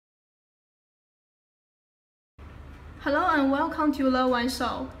Hello and welcome to Learn One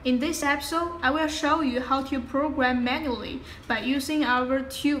Show. In this episode, I will show you how to program manually by using our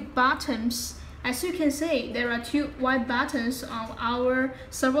two buttons. As you can see, there are two white buttons on our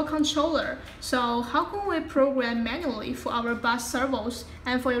servo controller. So how can we program manually for our bus servos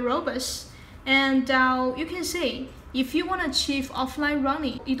and for your robots? And you can see, if you want to achieve offline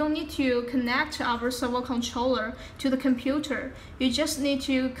running, you don't need to connect our servo controller to the computer. You just need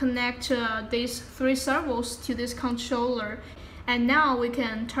to connect these three servos to this controller. And now we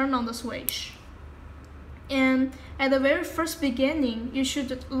can turn on the switch. And at the very first beginning, you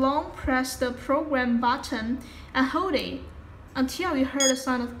should long press the program button and hold it until you hear the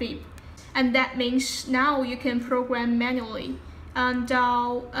sound of beep. And that means now you can program manually. And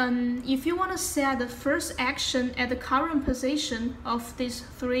if you want to set the first action at the current position of these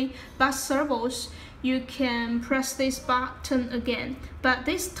three bus servos, you can press this button again. But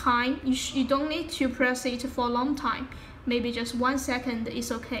this time, you don't need to press it for a long time. Maybe just 1 second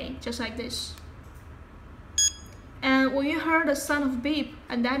is okay, just like this. And when you hear the sound of beep,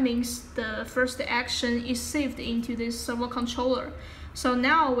 and that means the first action is saved into this servo controller. So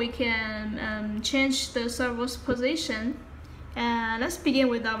now we can change the servo's position. And let's begin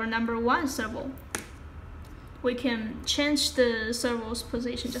with our number 1 servo. We can change the servo's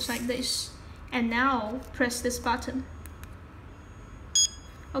position just like this. And now press this button.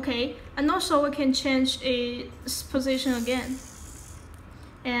 Okay, and also we can change its position again.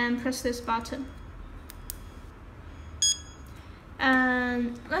 And press this button.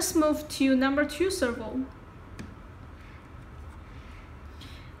 And let's move to number 2 servo.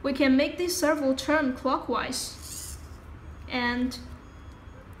 We can make this servo turn clockwise and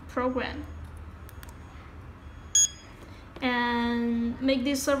program, and make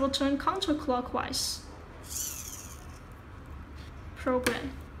this servo turn counterclockwise,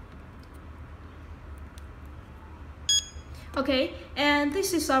 program. Okay, and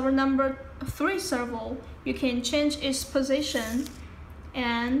this is our number 3 servo. You can change its position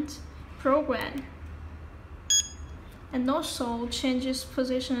and program, and also change its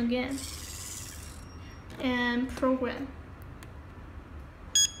position again and program.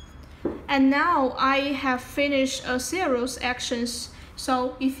 And now I have finished a series actions.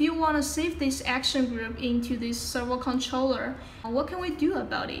 So if you want to save this action group into this servo controller, what can we do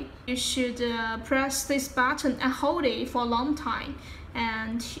about it? You should press this button and hold it for a long time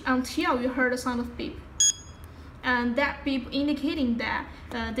and until you hear the sound of beep. And that beep indicating that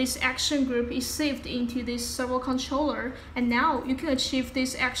this action group is saved into this servo controller, and now you can achieve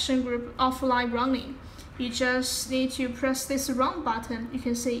this action group offline running. You just need to press this run button. You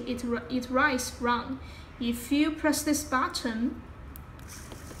can see it writes run. If you press this button,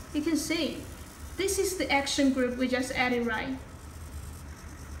 you can see this is the action group we just added, right?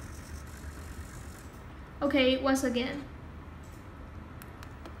 Okay, once again.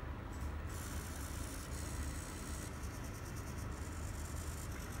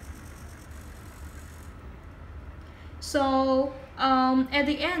 So at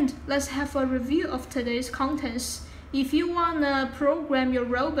the end, let's have a review of today's contents. If you want to program your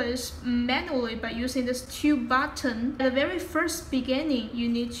robots manually by using this 2 button, at the very first beginning, you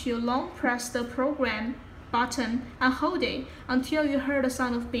need to long press the program button and hold it until you hear the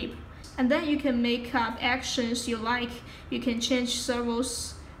sound of beep. And then you can make up actions you like. You can change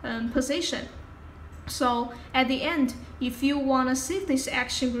servo's position. So at the end, if you want to save this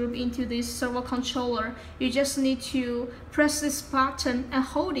action group into this servo controller, you just need to press this button and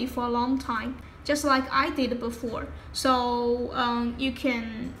hold it for a long time, just like I did before. So you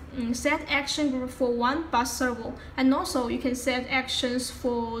can set action group for 1 bus servo, and also you can set actions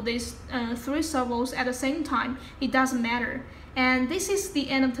for these 3 servos at the same time. It doesn't matter. And this is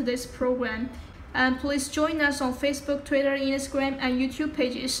the end of today's program. And please join us on Facebook, Twitter, Instagram, and YouTube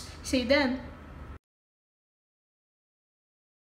pages. See you then.